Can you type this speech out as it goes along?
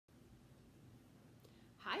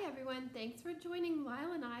everyone, thanks for joining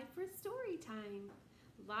Lyle and I for story time.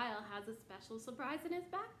 Lyle has a special surprise in his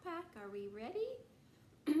backpack. Are we ready?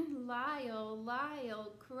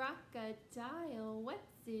 Lyle, crocodile,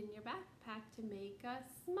 what's in your backpack to make us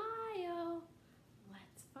smile?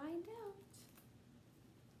 Let's find out.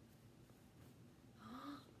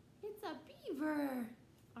 It's a beaver.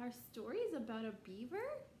 Our story is about a beaver?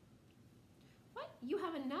 What? You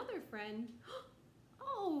have another friend?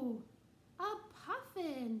 Oh, a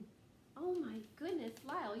puffin. Oh my goodness,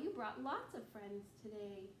 Lyle, you brought lots of friends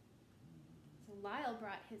today. So Lyle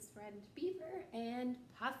brought his friend Beaver and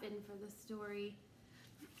Puffin for the story.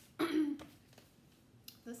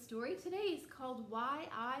 The story today is called Why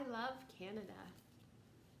I Love Canada.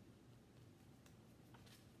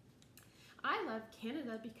 I love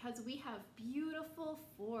Canada because we have beautiful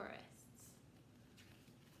forests.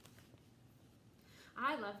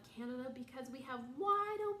 I love Canada because we have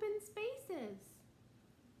wide open spaces.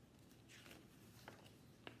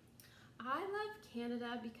 I love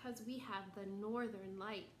Canada because we have the Northern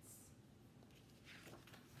Lights.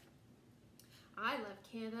 I love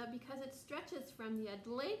Canada because it stretches from the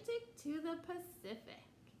Atlantic to the Pacific.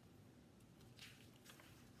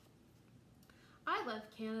 I love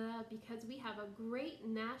Canada because we have a great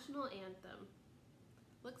national anthem.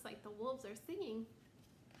 Looks like the wolves are singing.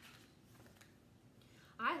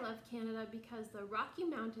 I love Canada because the Rocky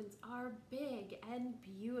Mountains are big and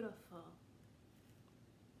beautiful.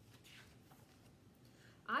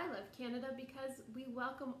 I love Canada because we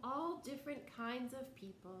welcome all different kinds of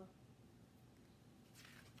people.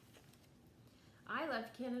 I love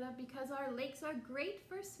Canada because our lakes are great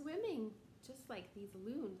for swimming, just like these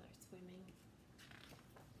loons are swimming.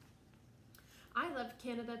 I love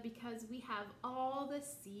Canada because we have all the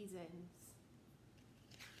seasons.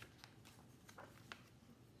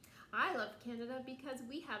 I love Canada because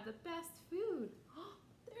we have the best food. Oh,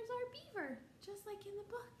 there's our beaver, just like in the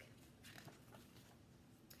book.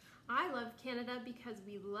 I love Canada because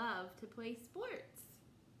we love to play sports.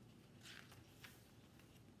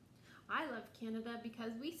 I love Canada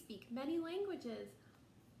because we speak many languages.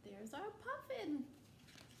 There's our puffin.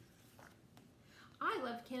 I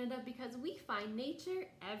love Canada because we find nature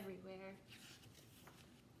everywhere.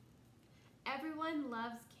 Everyone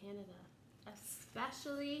loves Canada,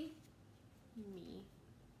 especially me.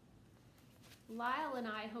 Lyle and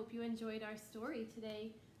I hope you enjoyed our story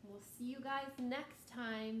today. We'll see you guys next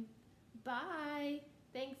time. Bye.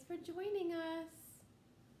 Thanks for joining us.